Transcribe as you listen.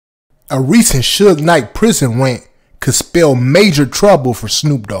A recent Suge Knight prison rant could spell major trouble for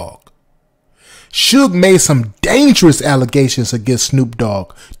Snoop Dogg. Suge made some dangerous allegations against Snoop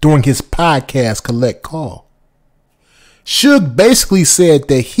Dogg during his podcast Collect Call. Suge basically said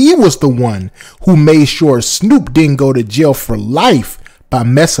that he was the one who made sure Snoop didn't go to jail for life by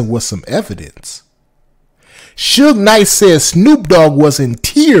messing with some evidence. Suge Knight said Snoop Dogg was in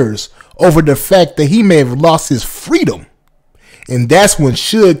tears over the fact that he may have lost his freedom. And that's when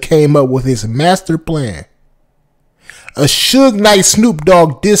Suge came up with his master plan. A Suge Knight Snoop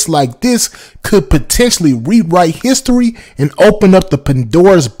Dogg diss like this could potentially rewrite history and open up the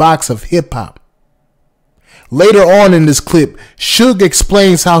Pandora's box of hip-hop. Later on in this clip, Suge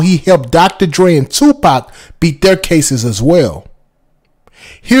explains how he helped Dr. Dre and Tupac beat their cases as well.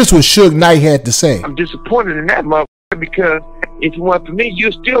 Here's what Suge Knight had to say. I'm disappointed in that motherfucker because if it weren't for me,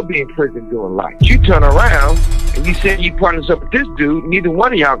 you'd still be in prison doing life. You turn around and you said you partners up with this dude, neither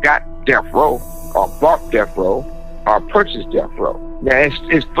one of y'all got death row or bought death row or purchased death row. Now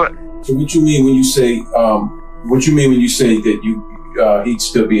it's fun. So what you mean when you say that he'd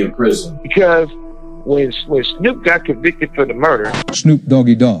still be in prison? Because when Snoop got convicted for the murder, Snoop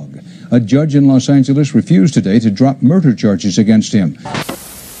Doggy Dogg, a judge in Los Angeles refused today to drop murder charges against him.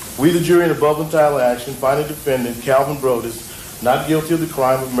 We, the jury in the above entitled action, find the defendant, Calvin Brodus, not guilty of the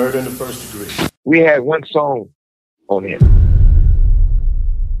crime of murder in the first degree. we had one song on him.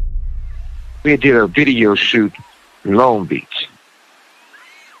 We did a video shoot in Long Beach.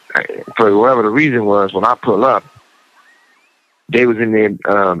 For whatever the reason was, when I pull up, they was in there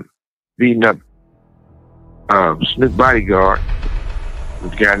beating up Snoop bodyguard.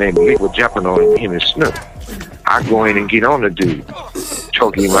 This guy named Malik was jumping on him and Snoop. I go in and get on the dude,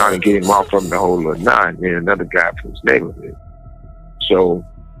 choke him out and get him off from the whole nine, and another guy from his neighborhood. So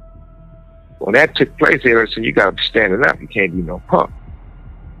when that took place, they said, you got to be standing up. You can't be no punk.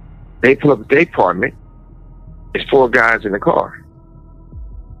 They pull up at their apartment. There's 4 guys in the car.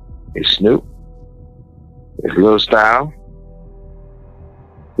 It's Snoop. It's Lil Style.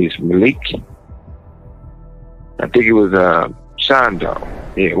 It's Malik. I think it was Sean Dog.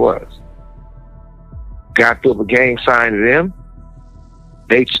 Yeah, it was. Guy threw up a gang sign to them.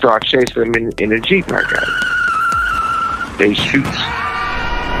 They start chasing them in a Jeep, I got it. They shoot.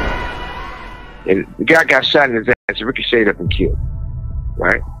 And the guy got shot in his ass, ricocheted up and killed.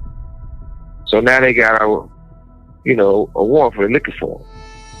 Right? So now they got a warrant for the liquor for him.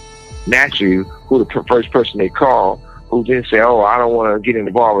 Naturally, who the first person they call, who didn't say, oh, I don't want to get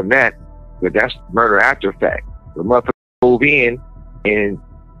involved in that, but that's murder after fact. The motherfucker moved in and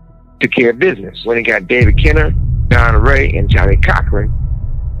took care of business. When he got David Kenner, Don Ray, and Johnny Cochran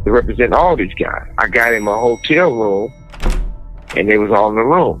to represent all these guys. I got him a hotel room, and they was all in the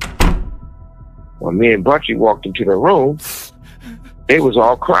room. When me and Bunchy walked into the room, they was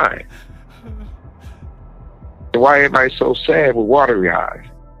all crying. Why everybody so sad with watery eyes?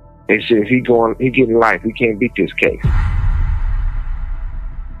 They said, if he getting life, we can't beat this case. I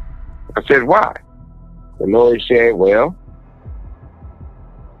said, why? The lawyer said, well,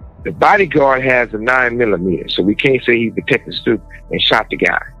 the bodyguard has a 9mm, so we can't say he protected Snoop and shot the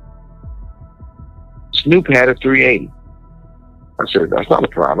guy. Snoop had a .380. I said, that's not a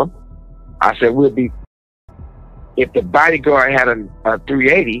problem. I said, if the bodyguard had a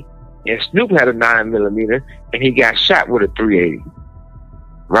 .380 and Snoop had a 9mm and he got shot with a .380,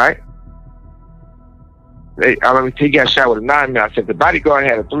 right? He got shot with a 9mm. I said, the bodyguard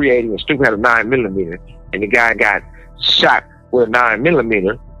had a .380 and Snoop had a 9mm and the guy got shot with a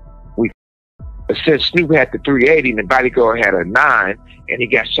 9mm. Since Snoop had the .380 and the bodyguard had a 9 and he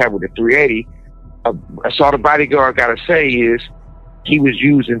got shot with a .380, that's all the bodyguard got to say is he was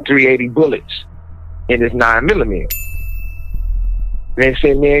using .380 bullets in his 9mm. They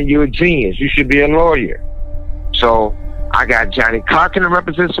said, man, you're a genius. You should be a lawyer. So I got Johnny Cochran to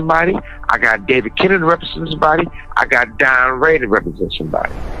represent somebody. I got David Kenner to represent somebody. I got Don Ray to represent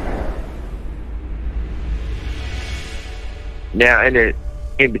somebody. Now,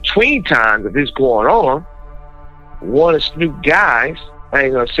 in between times of this going on, one of Snoop guys, I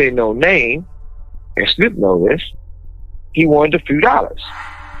ain't gonna say no name, and Snoop know this, he wanted a few dollars.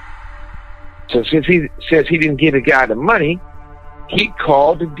 So since he says he didn't give the guy the money, he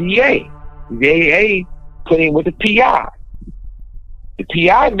called the DA. The DA put him with the PI. The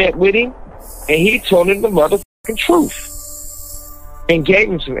PI met with him, and he told him the motherfucking truth and gave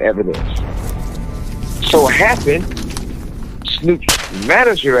him some evidence. So it happened, Snoop's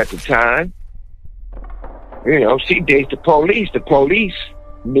manager at the time, she dates the police. The police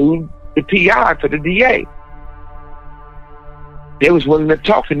knew the PI for the DA. They was willing to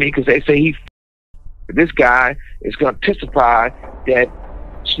talk to me because they say this guy is going to testify that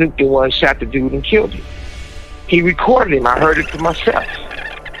Snoop the one shot the dude and killed him. He recorded him. I heard it for myself.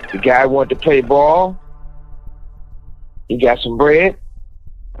 The guy wanted to play ball. He got some bread.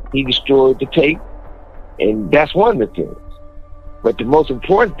 He destroyed the tape. And that's one of the things. But the most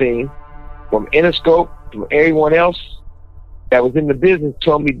important thing, from Interscope, from everyone else that was in the business,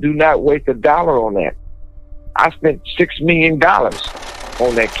 told me do not waste $1 on that. I spent $6 million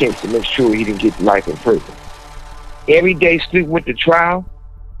on that case to make sure he didn't get life in prison. Every day Snoop went to trial,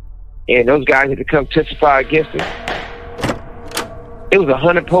 and those guys had to come testify against him. It was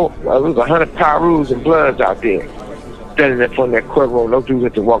 100 Pyrus and Bloods out there standing in front of that courtroom. Those dudes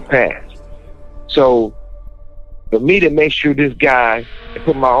had to walk past. So for me to make sure this guy, and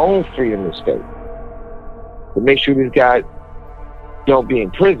put my own freedom at stake, to make sure this guy don't be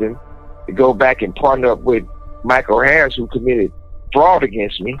in prison, to go back and partner up with Michael Harris, who committed fraud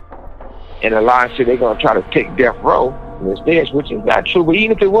against me, and the line said they're going to try to take death row in this dash, which is not true. But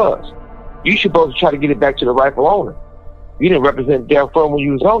even if it was, you should supposed to try to get it back to the rightful owner. You didn't represent death row when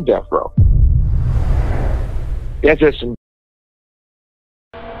you was on death row. That's just some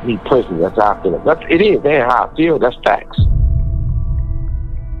me personally. That's how I feel. It is. That's how I feel. That's facts.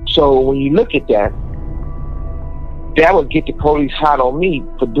 So when you look at that, that would get the police hot on me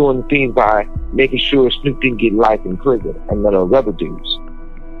for doing things by making sure Snoop didn't get life in prison and none of those other dudes.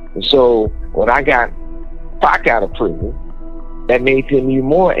 And so when I got Pac out of prison, that made him even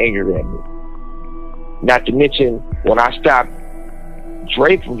more angry at me. Not to mention, when I stopped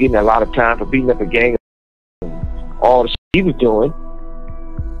Dre from getting a lot of time for beating up a gang and all the shit he was doing,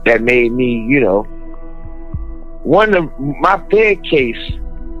 that made me, you know, my Fed case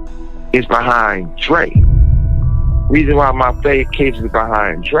is behind Dre. Reason why my Fed case is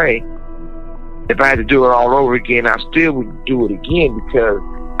behind Dre, if I had to do it all over again, I still would do it again, because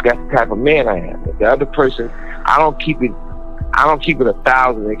that's the type of man I am. If the other person, I don't keep it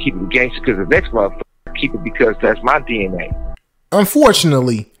 1,000 and keep it gangster because the next motherfucker, keep it because that's my DNA.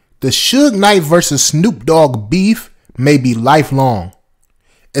 Unfortunately, the Suge Knight versus Snoop Dogg beef may be lifelong,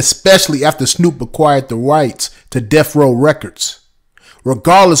 especially after Snoop acquired the rights to Death Row Records.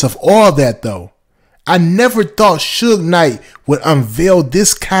 Regardless of all that though, I never thought Suge Knight would unveil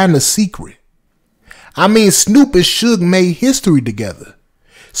this kind of secret. I mean, Snoop and Suge made history together,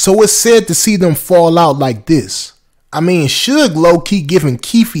 so it's sad to see them fall out like this. I mean, Suge low-key giving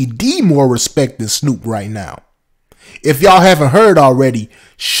Keefe D more respect than Snoop right now. If y'all haven't heard already,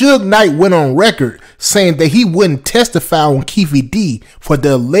 Suge Knight went on record saying that he wouldn't testify on Keefe D for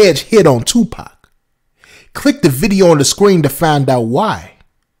the alleged hit on Tupac. Click the video on the screen to find out why.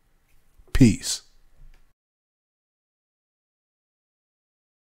 Peace.